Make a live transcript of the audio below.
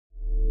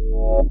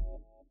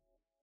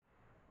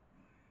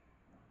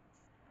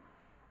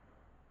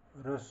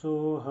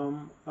सोऽहम्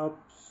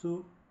अप्सु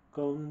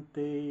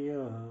कौन्तेय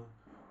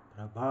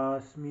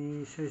प्रभास्मि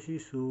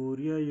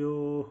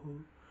शशिसूर्ययोः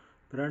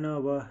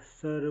प्रणवः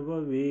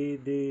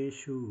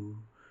सर्ववेदेषु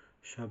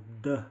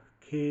शब्दः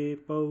खे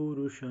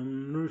पौरुषं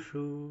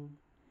नृषु.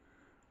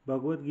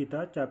 Bhagavad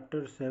Gita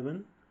chapter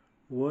 7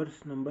 verse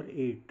number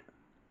 8.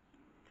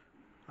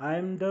 I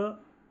am the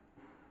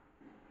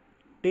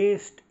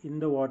taste in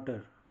the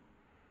water,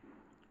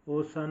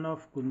 O son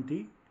of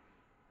Kunti,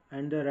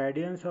 and the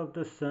radiance of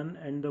the sun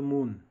and the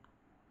moon.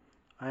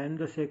 I am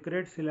the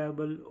sacred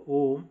syllable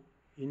Om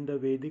in the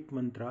Vedic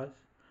mantras.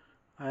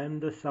 I am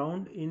the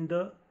sound in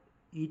the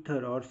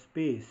ether or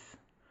space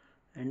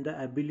and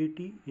the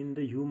ability in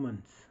the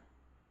humans.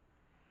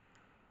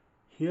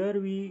 Here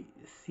we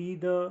see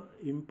the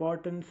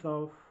importance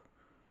of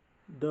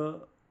the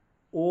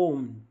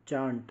Om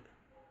chant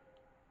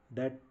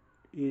that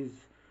is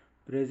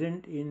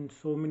present in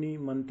so many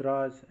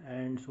mantras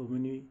and so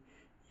many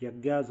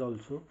yagyas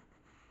also.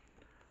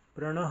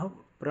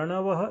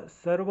 Pranavah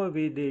Sarva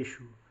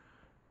Vedeshu.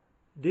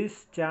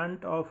 This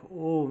chant of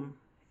Om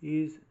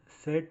is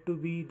said to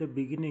be the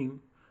beginning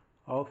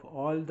of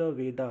all the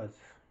Vedas.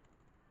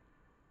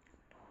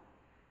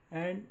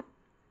 And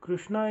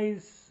Krishna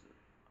is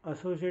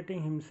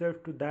associating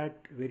himself to that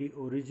very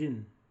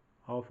origin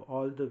of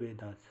all the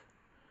Vedas.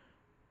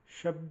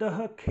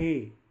 Shabdah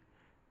Khe,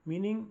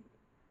 meaning,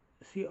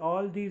 see,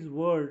 all these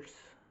words,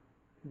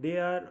 they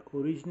are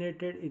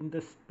originated in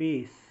the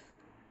space.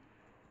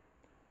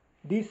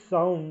 These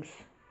sounds,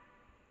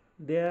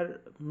 they are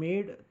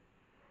made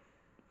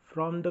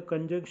from the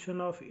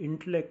conjunction of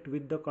intellect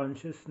with the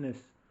consciousness,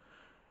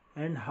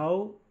 and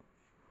how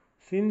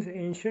since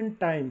ancient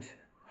times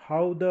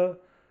how the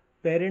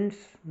parents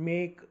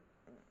make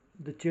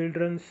the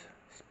children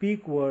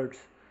speak words,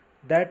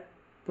 that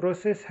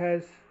process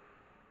has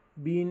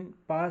been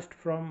passed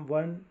from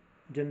one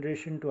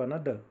generation to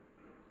another,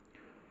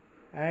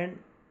 and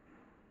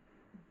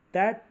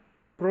that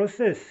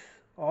process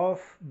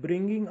of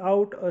bringing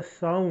out a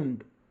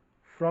sound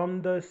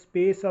from the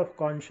space of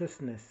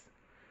consciousness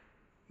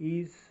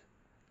is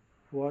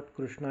what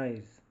Krishna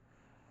is.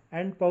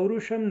 And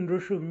Paurusham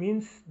Nrushu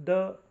means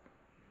the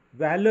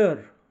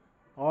valor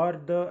or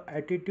the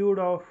attitude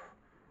of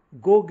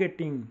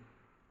go-getting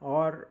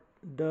or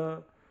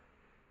the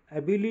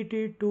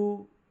ability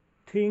to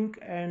think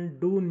and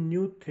do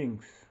new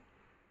things.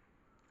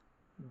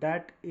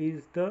 That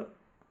is the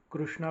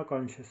Krishna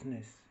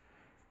consciousness.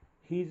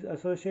 He is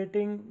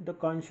associating the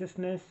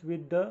consciousness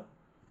with the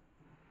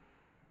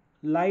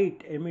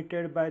light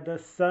emitted by the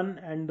sun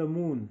and the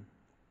moon.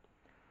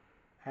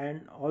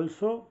 And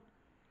also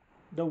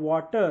the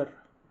water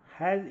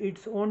has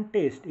its own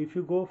taste. If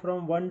you go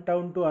from one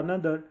town to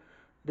another,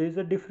 there is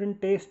a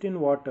different taste in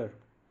water.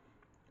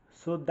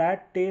 So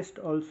that taste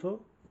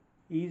also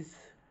is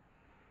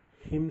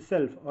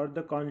himself, or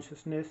the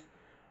consciousness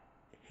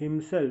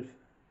himself.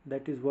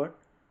 That is what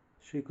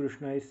Sri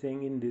Krishna is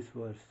saying in this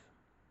verse.